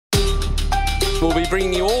We'll be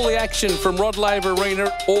bringing you all the action from Rod Laver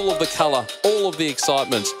Arena, all of the colour, all of the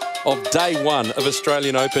excitement of day one of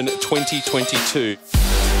Australian Open 2022.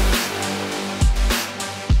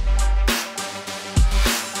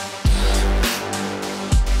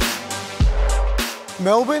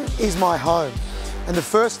 Melbourne is my home, and the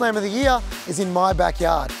first slam of the year is in my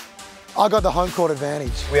backyard. I got the home court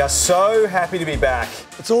advantage. We are so happy to be back.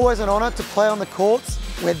 It's always an honour to play on the courts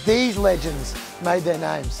where these legends made their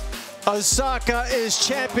names. Osaka is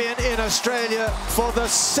champion in Australia for the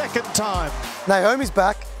second time. Naomi's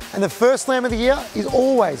back, and the first slam of the year is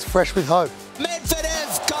always fresh with hope.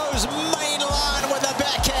 Medvedev goes main line with a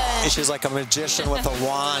backhand. She's like a magician with a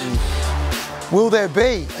wand. Will there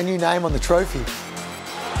be a new name on the trophy?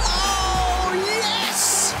 Oh,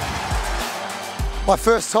 yes! My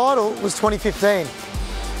first title was 2015.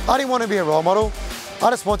 I didn't want to be a role model. I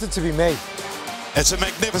just wanted to be me. It's a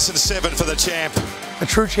magnificent 7 for the champ. A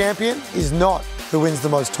true champion is not who wins the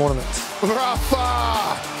most tournaments.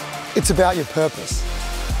 Rafa! It's about your purpose.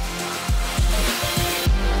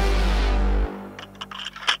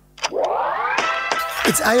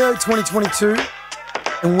 It's AO 2022,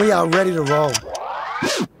 and we are ready to roll.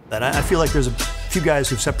 And I feel like there's a few guys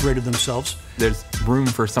who've separated themselves. There's room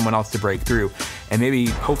for someone else to break through and maybe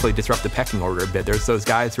hopefully disrupt the pecking order a bit. There's those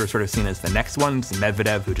guys who are sort of seen as the next ones,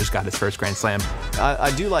 Medvedev, who just got his first Grand Slam.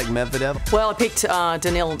 I do like Medvedev. Well, I picked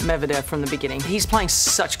Daniil Medvedev from the beginning. He's playing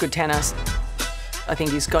such good tennis. I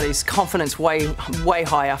think he's got his confidence way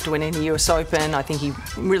high after winning the US Open. I think he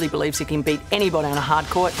really believes he can beat anybody on a hard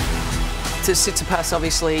court. Tsitsipas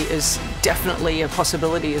obviously is definitely a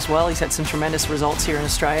possibility as well. He's had some tremendous results here in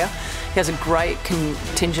Australia. He has a great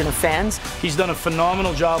contingent of fans. He's done a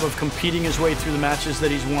phenomenal job of competing his way through the matches that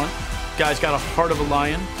he's won. Guy's got a heart of a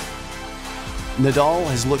lion. Nadal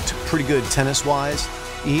has looked pretty good tennis-wise.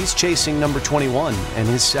 He's chasing number 21 and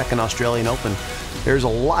his second Australian Open. There's a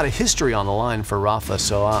lot of history on the line for Rafa,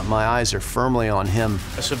 so my eyes are firmly on him.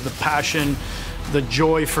 Of the passion, the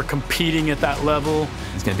joy for competing at that level.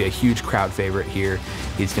 He's going to be a huge crowd favorite here.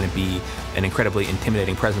 He's going to be an incredibly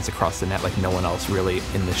intimidating presence across the net like no one else really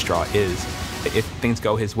in this draw is. If things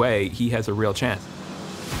go his way, he has a real chance.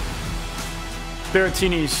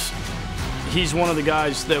 Berrettini's, he's one of the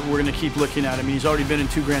guys that we're going to keep looking at. I mean, he's already been in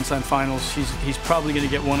 2 Grand Slam finals. He's probably going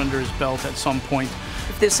to get one under his belt at some point.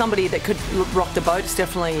 If there's somebody that could rock the boat, it's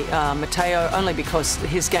definitely Matteo, only because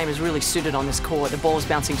his game is really suited on this court. The ball is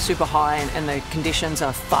bouncing super high and the conditions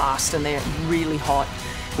are fast and they're really hot.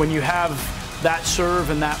 When you have that serve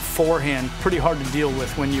and that forehand, pretty hard to deal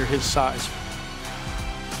with when you're his size.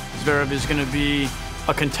 Zverev is going to be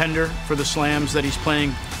a contender for the slams that he's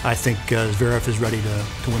playing. I think Zverev is ready to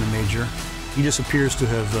win a major. He just appears to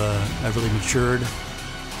have really matured,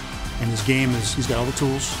 and his game he's got all the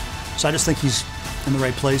tools. So I just think he's in the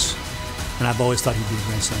right place, and I've always thought he'd be the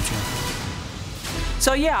Grand Slam champion.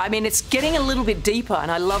 So yeah, I mean, it's getting a little bit deeper,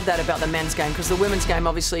 and I love that about the men's game, because the women's game,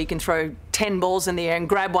 obviously, you can throw 10 balls in the air and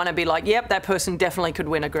grab one and be like, yep, that person definitely could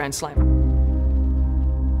win a Grand Slam.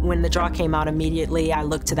 When the draw came out immediately, I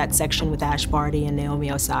looked to that section with Ash Barty and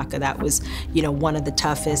Naomi Osaka. That was, you know, one of the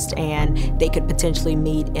toughest, and they could potentially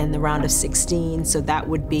meet in the round of 16, so that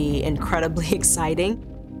would be incredibly exciting.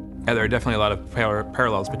 Yeah, there are definitely a lot of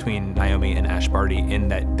parallels between Naomi and Ash Barty in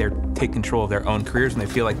that they take control of their own careers when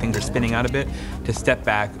they feel like things are spinning out a bit, to step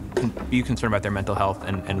back, be concerned about their mental health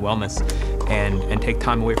and wellness, and take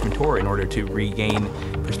time away from tour in order to regain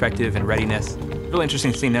perspective and readiness. Really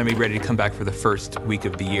interesting seeing Naomi ready to come back for the first week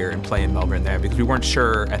of the year and play in Melbourne there, because we weren't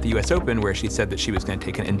sure at the US Open, where she said that she was going to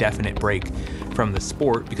take an indefinite break from the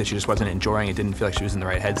sport because she just wasn't enjoying it, didn't feel like she was in the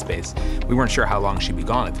right headspace. We weren't sure how long she'd be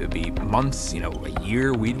gone, if it would be months, a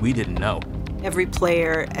year, we didn't know. Every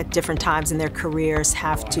player at different times in their careers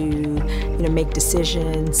have to, make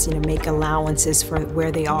decisions, make allowances for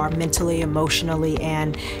where they are mentally, emotionally,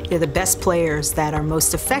 and the best players that are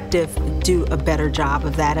most effective do a better job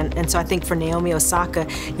of that. And so I think for Naomi Osaka,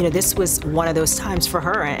 this was one of those times for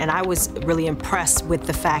her, and I was really impressed with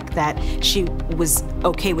the fact that she was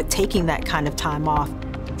okay with taking that kind of time off.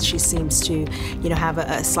 She seems to, have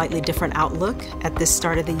a slightly different outlook at this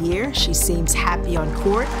start of the year. She seems happy on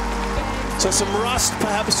court. So some rust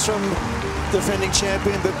perhaps from the defending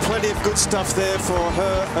champion, but plenty of good stuff there for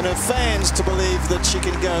her and her fans to believe that she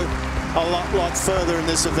can go a lot further in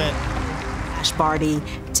this event. Ash Barty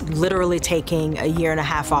literally taking a year and a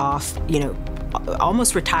half off,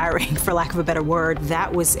 almost retiring, for lack of a better word.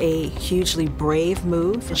 That was a hugely brave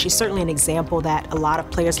move, and she's certainly an example that a lot of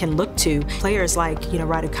players can look to. Players like,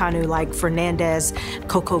 Raducanu, like Fernandez,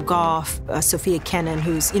 Coco Gauff, Sophia Kenin,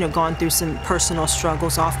 who's, gone through some personal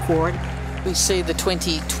struggles off court. We see the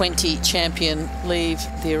 2020 champion leave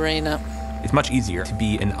the arena It's much easier to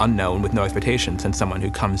be an unknown with no expectations than someone who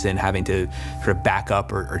comes in having to sort of back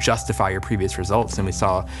up or justify your previous results. And we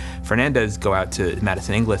saw Fernandez go out to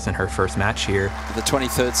Madison Inglis in her first match here. The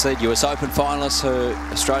 23rd seed US Open finalist, her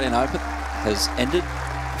Australian Open has ended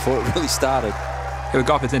before it really started. With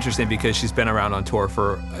golf, it's interesting because she's been around on tour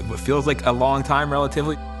for what feels like a long time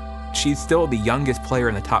relatively. She's still the youngest player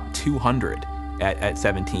in the top 200 at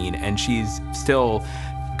 17, and she's still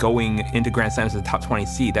going into Grand Slams as a top 20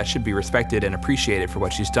 seed. That should be respected and appreciated for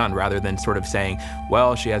what she's done, rather than sort of saying,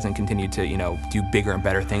 well, she hasn't continued to, do bigger and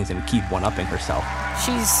better things and keep one-upping herself.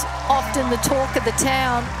 She's often the talk of the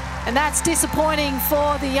town, and that's disappointing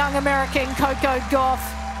for the young American Coco Gauff.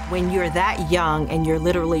 When you're that young and you're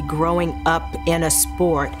literally growing up in a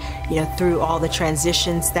sport, through all the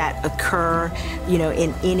transitions that occur,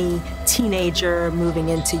 in any teenager moving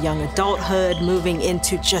into young adulthood, moving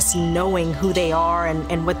into just knowing who they are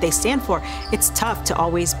and what they stand for, it's tough to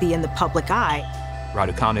always be in the public eye.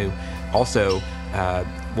 Raducanu also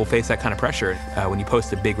will face that kind of pressure. When you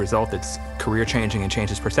post a big result that's career-changing and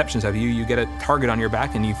changes perceptions of you, you get a target on your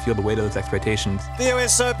back and you feel the weight of those expectations. The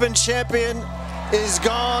US Open champion is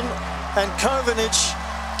gone, and Kovanic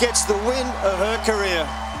gets the win of her career.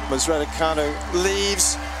 As Raducanu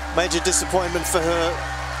leaves, major disappointment for her.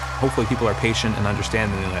 Hopefully people are patient and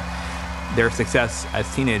understanding that their success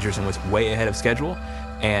as teenagers and was way ahead of schedule,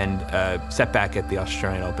 and setback at the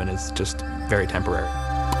Australian Open is just very temporary.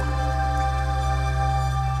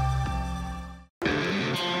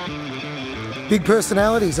 Big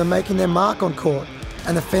personalities are making their mark on court,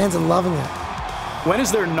 and the fans are loving it. When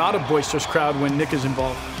is there not a boisterous crowd when Nick is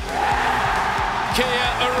involved? Kia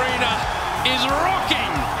Arena is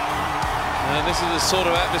rocking! And this is the sort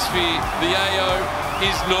of atmosphere the AO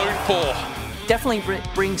is known for. Definitely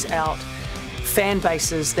brings out fan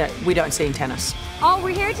bases that we don't see in tennis. Oh,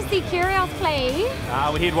 we're here to see Kyrgios play.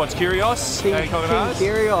 We're here to watch Kyrgios. King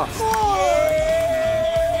Kyrgios.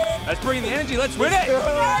 Let's bring the energy, let's win it!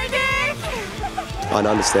 I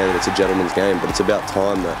understand that it's a gentleman's game, but it's about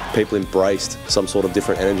time that people embraced some sort of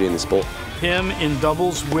different energy in the sport. Him in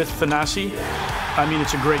doubles with Thanasi, I mean,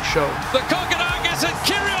 it's a great show. The Kokonakis and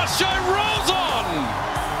Kyrgios show rolls on!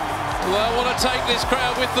 They want to take this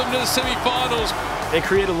crowd with them to the semi-finals. They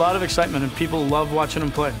create a lot of excitement and people love watching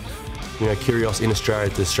them play. Kyrgios in Australia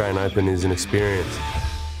at the Australian Open is an experience.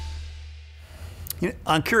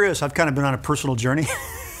 On Kyrgios, I've kind of been on a personal journey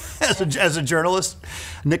as a journalist.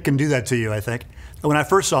 Nick can do that to you, I think. When I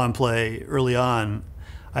first saw him play early on,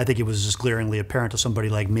 I think it was just glaringly apparent to somebody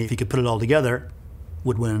like me. If he could put it all together,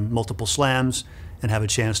 would win multiple slams and have a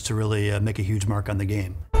chance to really make a huge mark on the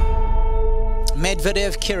game.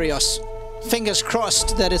 Medvedev, Kyrgios. Fingers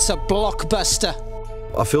crossed that it's a blockbuster.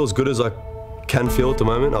 I feel as good as I can feel at the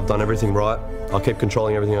moment. I've done everything right. I'll keep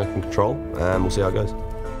controlling everything I can control, and we'll see how it goes.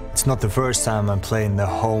 It's not the first time I'm playing the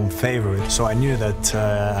home favorite, so I knew that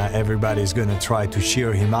everybody's going to try to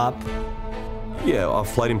cheer him up. Yeah, I've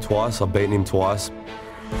played him twice, I've beaten him twice.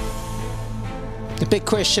 The big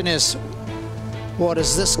question is, what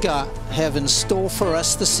does this guy have in store for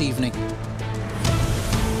us this evening?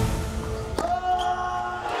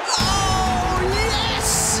 Oh,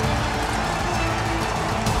 yes!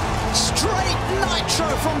 Straight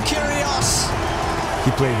nitro from Kyrgios.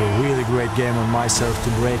 He played a really great game on my serve to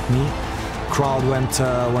break me. Crowd went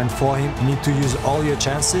for him. You need to use all your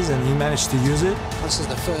chances, and he managed to use it. This is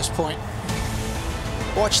the first point.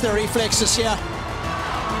 Watch the reflexes here.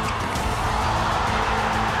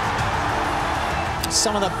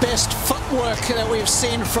 Some of the best footwork that we've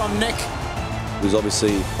seen from Nick. It was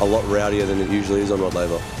obviously a lot rowdier than it usually is on Rod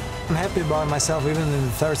Laver. I'm happy about myself even in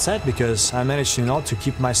the third set because I managed, to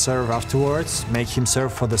keep my serve afterwards, make him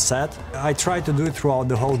serve for the set. I tried to do it throughout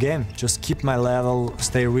the whole game, just keep my level,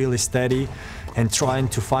 stay really steady, and trying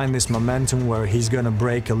to find this momentum where he's going to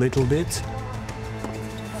break a little bit.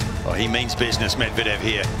 Oh, he means business, Medvedev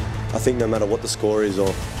here. I think no matter what the score is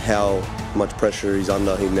or how much pressure he's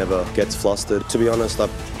under, he never gets flustered. To be honest, I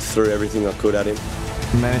threw everything I could at him.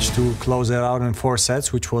 He managed to close it out in 4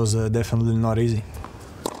 sets, which was definitely not easy.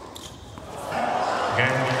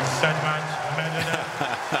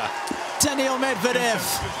 Daniil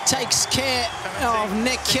Medvedev takes care of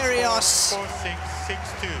Nick Kyrgios.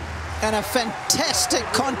 And a fantastic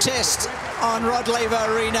contest on Rod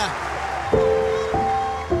Laver Arena.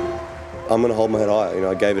 I'm going to hold my head high.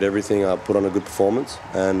 I gave it everything. I put on a good performance,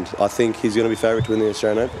 and I think he's going to be favourite to win the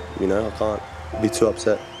Australian Open. I can't be too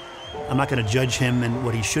upset. I'm not going to judge him and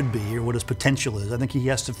what he should be or what his potential is. I think he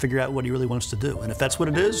has to figure out what he really wants to do. And if that's what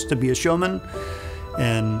it is, to be a showman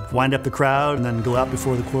and wind up the crowd and then go out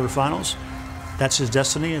before the quarterfinals, that's his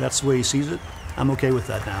destiny and that's the way he sees it. I'm okay with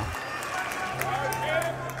that now.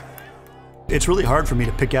 It's really hard for me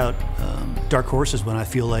to pick out dark horses when I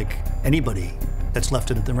feel like anybody that's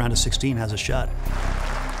left in the round of 16 has a shot.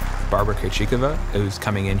 Barbara Krejcikova, who's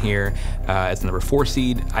coming in here as the number 4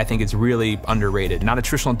 seed, I think is really underrated. Not a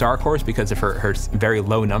traditional dark horse because of her very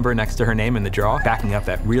low number next to her name in the draw, backing up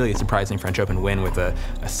that really surprising French Open win with a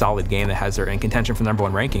solid game that has her in contention for the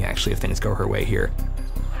 #1 ranking, actually, if things go her way here.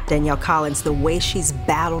 Danielle Collins, the way she's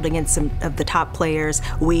battled against some of the top players,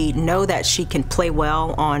 we know that she can play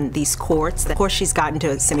well on these courts. Of course, she's gotten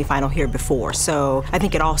to a semifinal here before, so I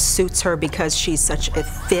think it all suits her because she's such a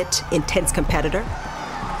fit, intense competitor.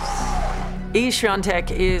 Iga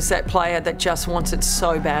Swiatek is that player that just wants it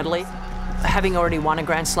so badly. Having already won a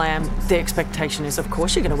Grand Slam, the expectation is, of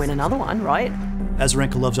course, you're going to win another one, right?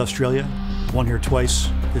 Azarenka loves Australia, won here twice,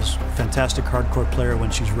 is a fantastic hardcourt player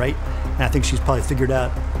when she's right. And I think she's probably figured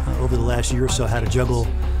out over the last year or so how to juggle,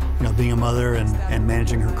 being a mother and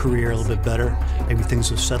managing her career a little bit better. Maybe things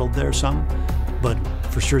have settled there some, but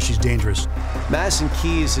for sure she's dangerous. Madison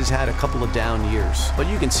Keys has had a couple of down years, but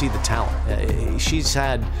you can see the talent. She's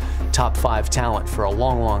had top 5 talent for a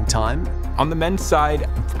long, long time. On the men's side,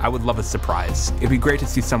 I would love a surprise. It'd be great to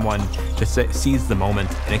see someone just seize the moment,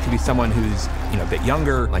 and it could be someone who's a bit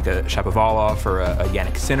younger, like a Shapovalov or a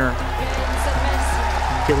Yannick Sinner.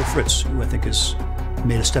 Taylor Fritz, who I think has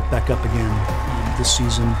made a step back up again this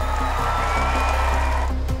season.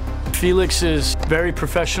 Felix is very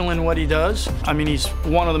professional in what he does. I mean, he's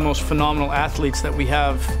one of the most phenomenal athletes that we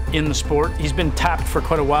have in the sport. He's been tapped for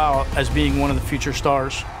quite a while as being one of the future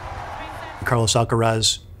stars. Carlos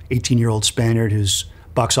Alcaraz, 18-year-old Spaniard who's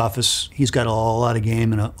box office. He's got a lot of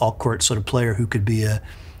game and an all-court sort of player who could be a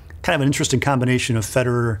kind of an interesting combination of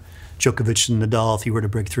Federer, Djokovic, and Nadal if he were to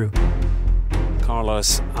break through.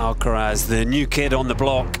 Carlos Alcaraz, the new kid on the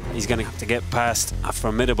block. He's going to have to get past a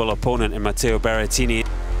formidable opponent in Matteo Berrettini.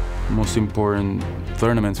 Most important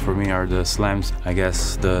tournaments for me are the slams. I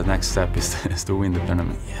guess the next step is to win the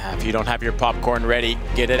tournament. Yeah, if you don't have your popcorn ready,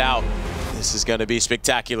 get it out. This is going to be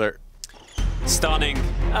spectacular. Stunning,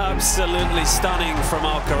 absolutely stunning from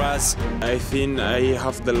Alcaraz. I think I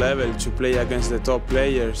have the level to play against the top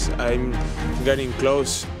players. I'm getting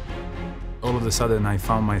close. All of a sudden I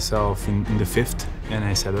found myself in the 5th and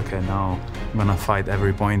I said, okay, now I'm gonna fight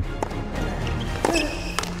every point.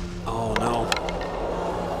 Oh no.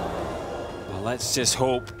 Well, let's just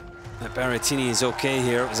hope that Berrettini is okay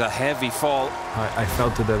here. It was a heavy fall. I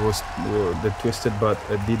felt that was twisted, but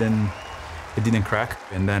it didn't crack.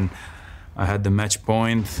 And then I had the match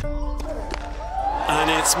point. And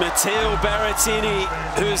it's Matteo Berrettini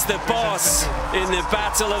who's the boss in the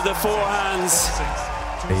battle of the forehands.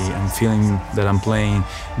 I'm feeling that I'm playing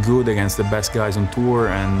good against the best guys on tour,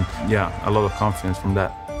 and yeah, a lot of confidence from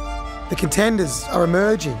that. The contenders are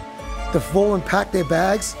emerging. They've fallen, packed their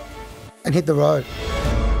bags and hit the road.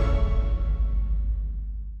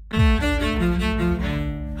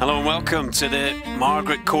 Hello and welcome to the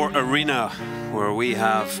Margaret Court Arena, where we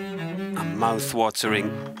have a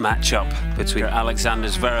mouth-watering matchup between Alexander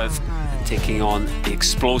Zverev taking on the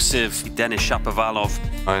explosive Denis Shapovalov.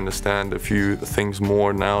 I understand a few things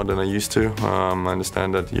more now than I used to. I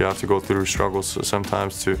understand that you have to go through struggles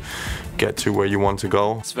sometimes to get to where you want to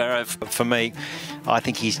go. Zverev, for me, I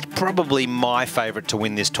think he's probably my favourite to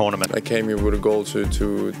win this tournament. I came here with a goal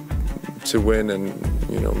to win and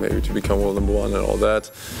maybe to become world #1 and all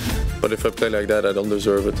that. But if I play like that, I don't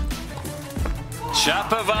deserve it.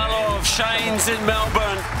 Shapovalov shines in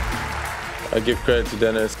Melbourne. I give credit to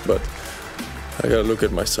Denis, but I gotta look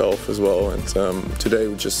at myself as well. And today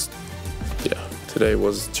was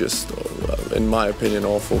just, in my opinion,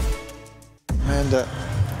 awful. And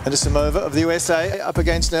Anisimova of the USA up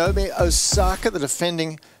against Naomi Osaka, the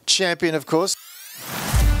defending champion, of course.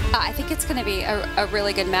 I think it's going to be a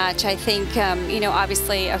really good match. I think,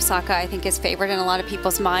 obviously Osaka, I think, is favored in a lot of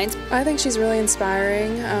people's minds. I think she's really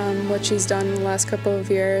inspiring. What she's done in the last couple of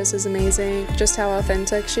years is amazing. Just how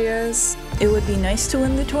authentic she is. It would be nice to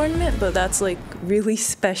win the tournament, but that's like really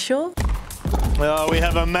special. Well, we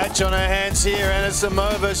have a match on our hands here.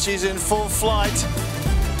 Anisimova, she's in full flight.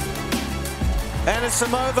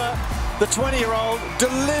 Anisimova, the 20-year-old,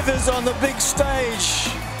 delivers on the big stage.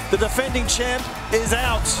 The defending champ is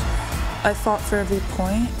out. I fought for every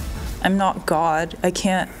point. I'm not God. I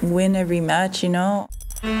can't win every match,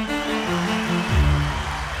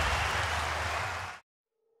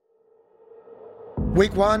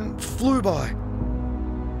 Week 1 flew by.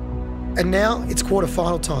 And now it's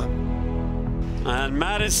quarter-final time. And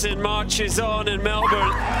Madison marches on in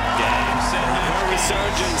Melbourne. Her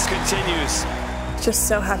resurgence continues. Just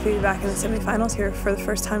so happy to be back in the semi-finals here for the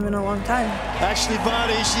first time in a long time. Ashley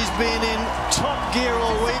Barty, she's been in top gear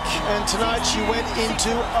all week, and tonight she went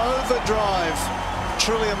into overdrive.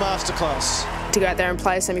 Truly a masterclass. To go out there and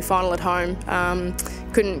play a semi-final at home,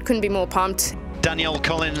 couldn't be more pumped. Danielle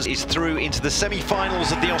Collins is through into the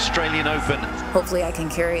semi-finals of the Australian Open. Hopefully I can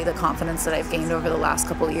carry the confidence that I've gained over the last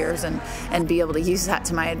couple of years and be able to use that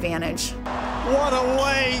to my advantage. What a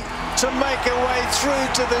way to make a way through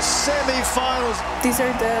to the semi-finals. These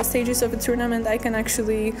are the stages of a tournament I can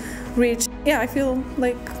actually reach. Yeah, I feel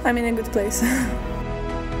like I'm in a good place.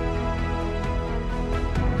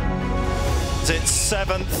 It's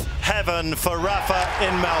seventh heaven for Rafa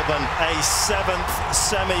in Melbourne, a seventh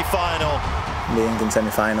semi-final. Being in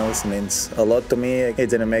semi-finals means a lot to me.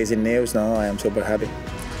 It's an amazing news now. I am super happy.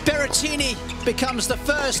 Berrettini becomes the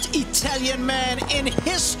first Italian man in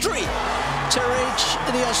history to reach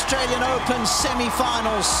the Australian Open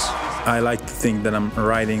semi-finals. I like to think that I'm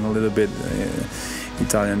writing a little bit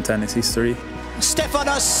Italian tennis history.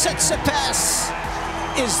 Stefanos Tsitsipas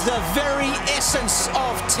is the very essence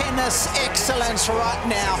of tennis excellence right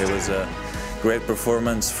now. It was a great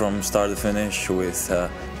performance from start to finish with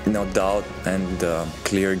no doubt and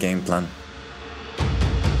clear game plan.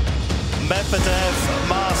 Medvedev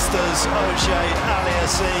masters Ojei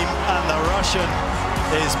Aliassim, and the Russian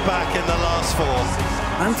is back in the last four.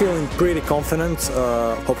 I'm feeling pretty confident.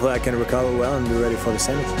 Hopefully I can recover well and be ready for the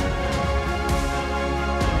semis.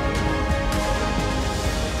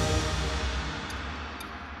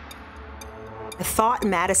 I thought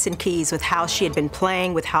Madison Keys, with how she had been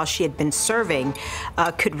playing, with how she had been serving,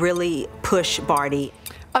 could really push Barty.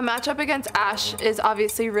 A matchup against Ash is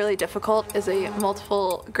obviously really difficult as a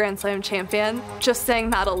multiple Grand Slam champion. Just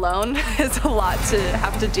saying that alone is a lot to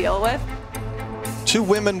have to deal with. Two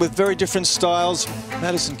women with very different styles.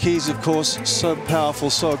 Madison Keys, of course, so powerful,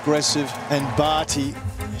 so aggressive, and Barty,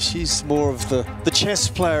 she's more of the chess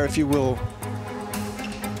player, if you will.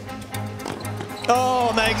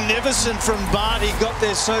 Oh, magnificent from Barty, got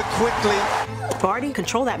there so quickly. Barty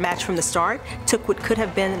controlled that match from the start, took what could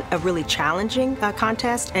have been a really challenging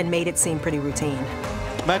contest and made it seem pretty routine.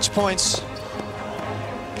 Match points.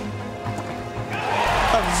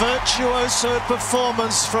 A virtuoso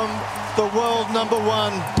performance from the world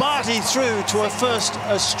 #1. Barty through to her first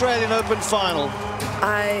Australian Open final.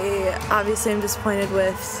 I obviously am disappointed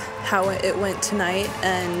with how it went tonight,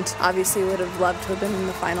 and obviously would have loved to have been in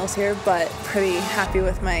the finals here, but pretty happy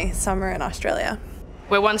with my summer in Australia.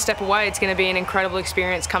 We're one step away. It's going to be an incredible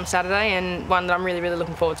experience come Saturday, and one that I'm really, really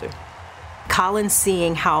looking forward to. Collins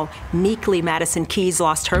seeing how meekly Madison Keys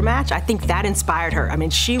lost her match, I think that inspired her. I mean,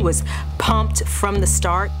 she was pumped from the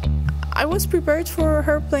start. I was prepared for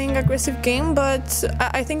her playing aggressive game, but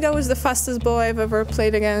I think that was the fastest ball I've ever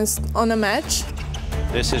played against on a match.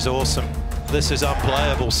 This is awesome. This is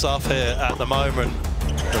unplayable stuff here at the moment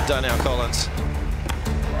with Danielle Collins.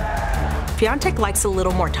 Swiatek likes a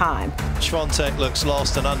little more time. Swiatek looks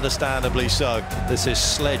lost, and understandably so. This is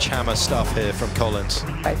sledgehammer stuff here from Collins.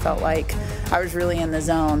 I felt like I was really in the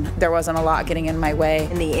zone. There wasn't a lot getting in my way.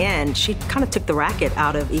 In the end, she kind of took the racket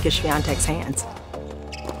out of Iga Swiatek's hands.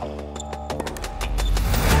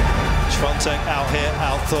 Swiatek out here,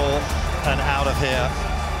 out Thor, and out of here.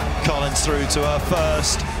 Collins through to her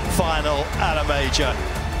first final at a major.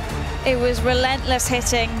 It was relentless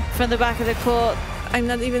hitting from the back of the court. I'm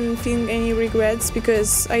not even feeling any regrets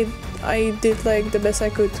because I did like the best I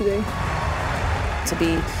could today. To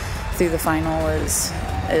be through the final is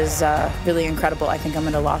really incredible. I think I'm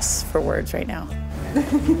at a loss for words right now.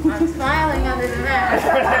 I'm smiling under the mask.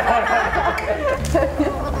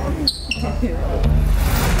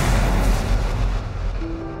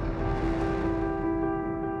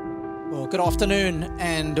 Well, good afternoon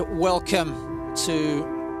and welcome to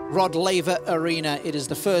Rod Laver Arena. It is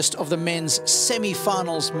the first of the men's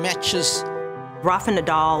semi-finals matches. Rafa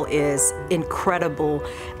Nadal is incredible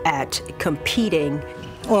at competing.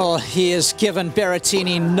 Well, he has given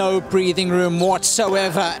Berrettini no breathing room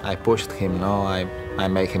whatsoever. I pushed him, no, I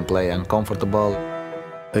make him play uncomfortable.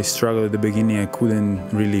 I struggled at the beginning. I couldn't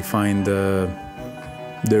really find the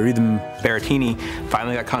rhythm. Berrettini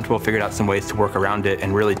finally got comfortable, figured out some ways to work around it,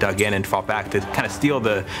 and really dug in and fought back to kind of steal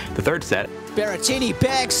the third set. Berrettini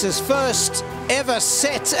bags his first ever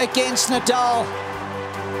set against Nadal.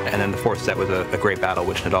 And then the fourth set was a great battle,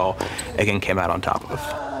 which Nadal again came out on top of.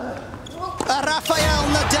 Rafael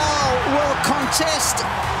Nadal will contest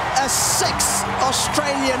a 6th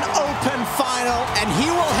Australian Open final, and he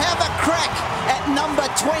will have a crack at number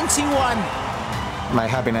 21. My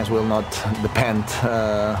happiness will not depend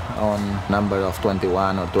on number of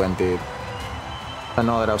 21 or 20. I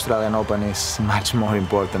know that Australian Open is much more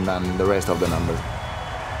important than the rest of the numbers.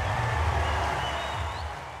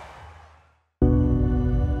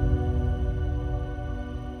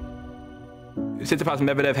 Tsitsipas and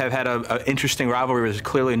Medvedev have had an interesting rivalry. There's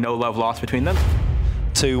clearly no love lost between them.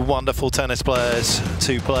 Two wonderful tennis players,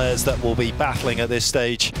 two players that will be battling at this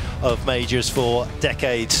stage of majors for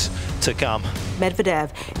decades to come.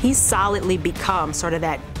 Medvedev, he's solidly become sort of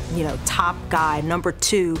that, top guy, number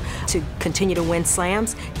 2 to continue to win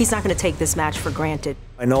slams. He's not going to take this match for granted.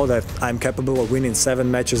 I know that I'm capable of winning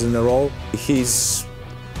 7 matches in a row. He's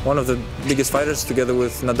one of the biggest fighters together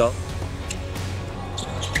with Nadal.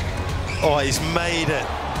 Oh, he's made it.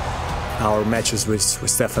 Our matches with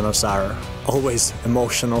Stefanos are always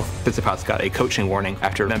emotional. Tsitsipas got a coaching warning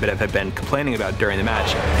after Medvedev had been complaining about during the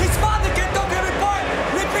match. His father can talk every point.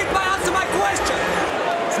 Repeat my answer my question.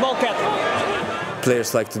 Small cat.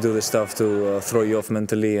 Players like to do this stuff to throw you off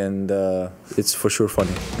mentally, and it's for sure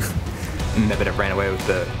funny. Medvedev ran away with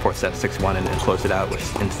the 4th set 6-1 and closed it out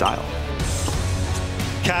in style.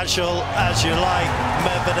 Casual as you like,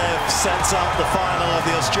 Medvedev sets up the final of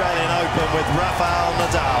the Australian Open with Rafael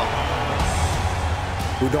Nadal.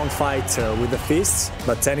 We don't fight with the fists,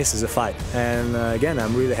 but tennis is a fight. And again,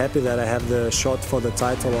 I'm really happy that I have the shot for the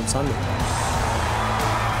title on Sunday.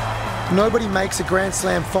 Nobody makes a Grand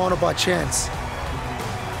Slam final by chance.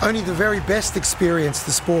 Only the very best experience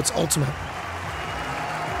the sport's ultimate.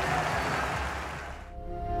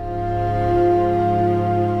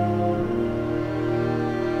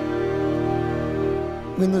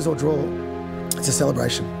 Win, lose or draw, it's a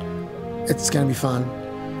celebration. It's going to be fun.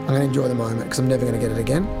 I'm going to enjoy the moment because I'm never going to get it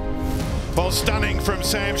again. Ball stunning from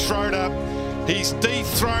Sam Schroeder. He's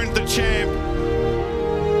dethroned the champ.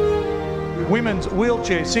 Women's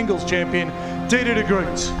wheelchair singles champion, Dita de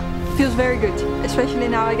Groot. Feels very good, especially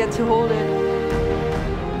now I get to hold it.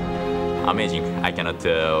 Amazing. I cannot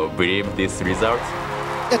believe this result.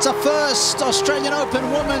 It's a first Australian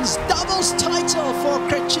Open women's doubles title for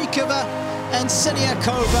Krejcikova and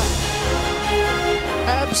Siniakova.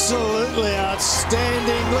 Absolutely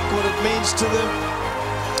outstanding. Look what it means to them.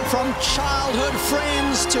 From childhood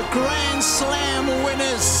friends to Grand Slam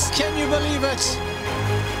winners. Can you believe it?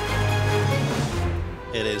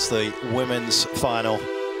 It is the women's final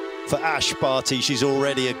for Ash Barty. She's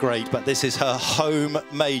already a great, but this is her home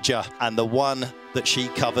major and the one that she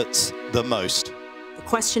covets the most. The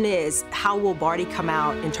question is, how will Barty come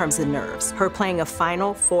out in terms of nerves? Her playing a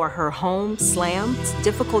final for her home slam, it's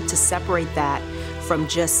difficult to separate that from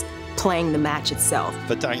just playing the match itself.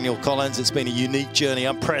 For Danielle Collins, it's been a unique journey,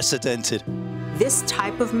 unprecedented. This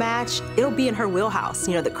type of match, it'll be in her wheelhouse.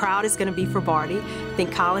 The crowd is going to be for Barty. I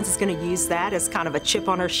think Collins is going to use that as kind of a chip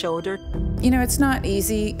on her shoulder. It's not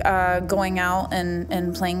easy going out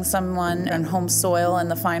and playing someone on home soil in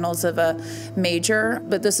the finals of a major,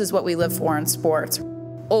 but this is what we live for in sports.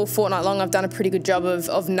 All fortnight long, I've done a pretty good job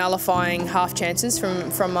of nullifying half chances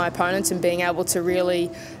from my opponents and being able to really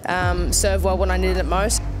serve well when I needed it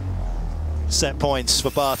most. Set points for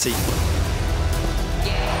Barty.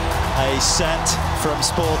 A set from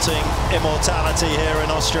sporting immortality here in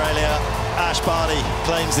Australia. Ash Barty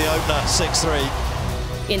claims the opener,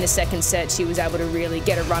 6-3. In the second set, she was able to really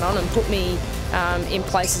get a run on and put me in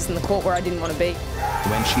places in the court where I didn't want to be.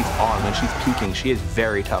 When she's on, when she's peaking, she is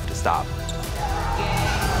very tough to stop.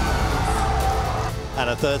 And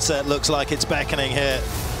a third set looks like it's beckoning here.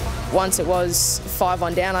 Once it was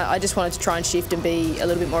 5-1 down, I just wanted to try and shift and be a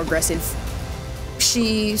little bit more aggressive.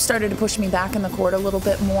 She started to push me back in the court a little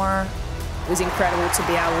bit more. It was incredible to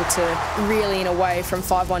be able to really, in a way, from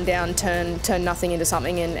 5-1 down, turn nothing into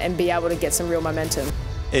something and be able to get some real momentum.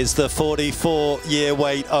 Is the 44-year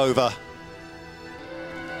wait over?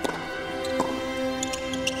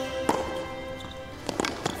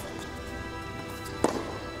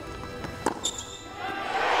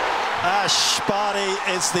 Ash Barty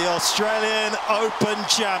is the Australian Open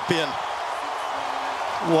champion.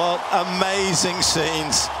 What amazing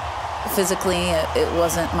scenes. Physically, it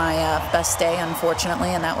wasn't my best day, unfortunately,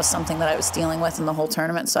 and that was something that I was dealing with in the whole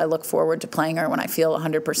tournament, so I look forward to playing her when I feel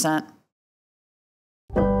 100%.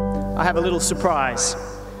 I have a little surprise.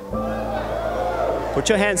 Put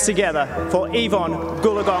your hands together for Yvonne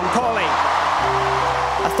Goolagong-Cawley.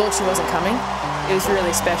 I thought she wasn't coming. It was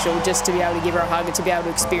really special just to be able to give her a hug and to be able to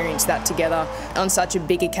experience that together on such a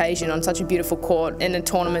big occasion, on such a beautiful court, in a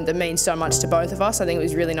tournament that means so much to both of us. I think it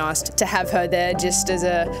was really nice to have her there just as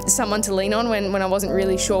someone to lean on when I wasn't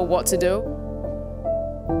really sure what to do.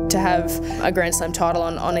 To have a Grand Slam title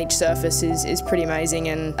on each surface is pretty amazing,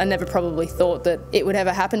 and I never probably thought that it would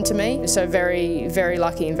ever happen to me. So very, very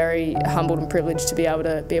lucky and very humbled and privileged to be able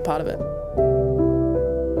to be a part of it.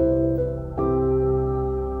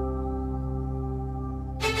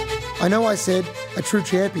 I know I said a true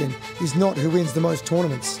champion is not who wins the most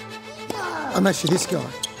tournaments. I'm actually this guy.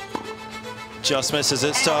 Just misses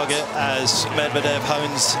its target as Medvedev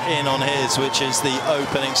hones in on his, which is the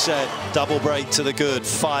opening set. Double break to the good,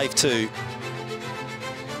 5-2.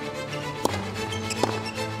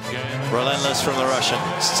 Relentless from the Russian,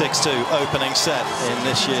 6-2 opening set in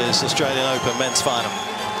this year's Australian Open men's final.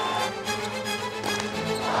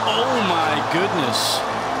 Oh my goodness,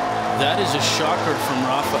 that is a shocker from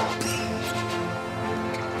Rafa.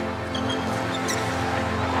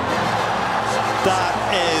 That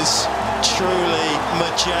is truly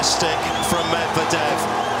majestic from Medvedev.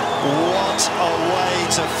 What a way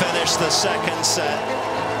to finish the second set.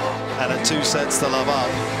 And at 2 sets to love up,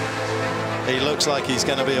 he looks like he's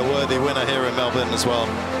going to be a worthy winner here in Melbourne as well.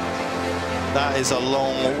 That is a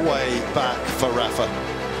long way back for Rafa.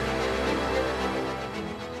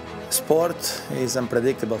 Sport is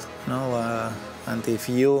unpredictable, and if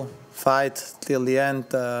you fight till the end,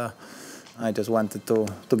 I just wanted to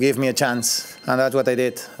give me a chance, and that's what I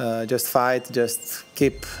did. Just fight, just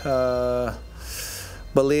keep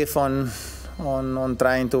belief on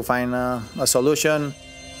trying to find a solution.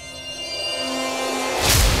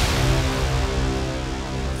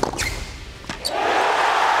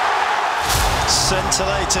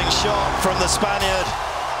 Scintillating shot from the Spaniard.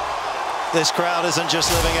 This crowd isn't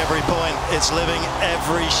just living every point, it's living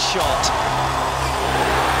every shot.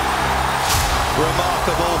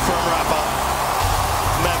 Remarkable from Rafa.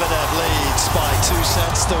 Medvedev leads by 2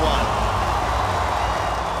 sets to 1.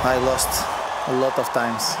 I lost a lot of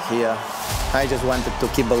times here. I just wanted to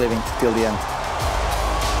keep believing till the end.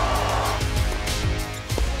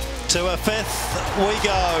 To a 5th we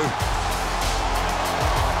go.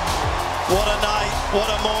 What a night, what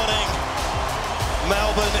a morning.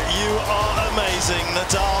 Melbourne, you are amazing.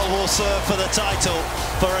 Nadal will serve for the title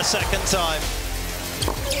for a second time.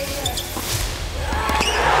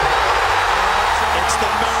 It's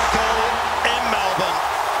the miracle in Melbourne.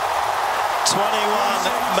 21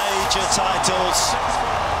 major titles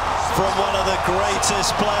from one of the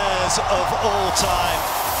greatest players of all time.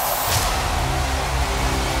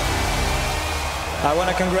 I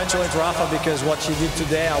want to congratulate Rafa because what he did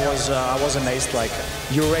today, I was amazed. Like,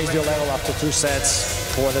 you raised your level after 2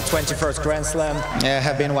 sets for the 21st Grand Slam. Yeah, it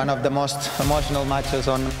has been one of the most emotional matches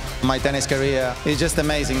on my tennis career. It's just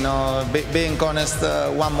amazing. Being honest,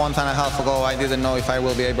 1 month and a half ago, I didn't know if I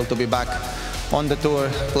will be able to be back on the tour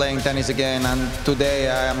playing tennis again, and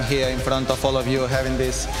today I am here in front of all of you having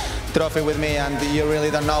this trophy with me, and you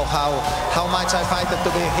really don't know how much I fight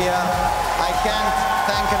to be here. I can't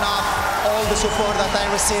thank enough all the support that I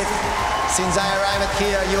received since I arrived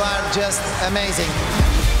here. You are just amazing.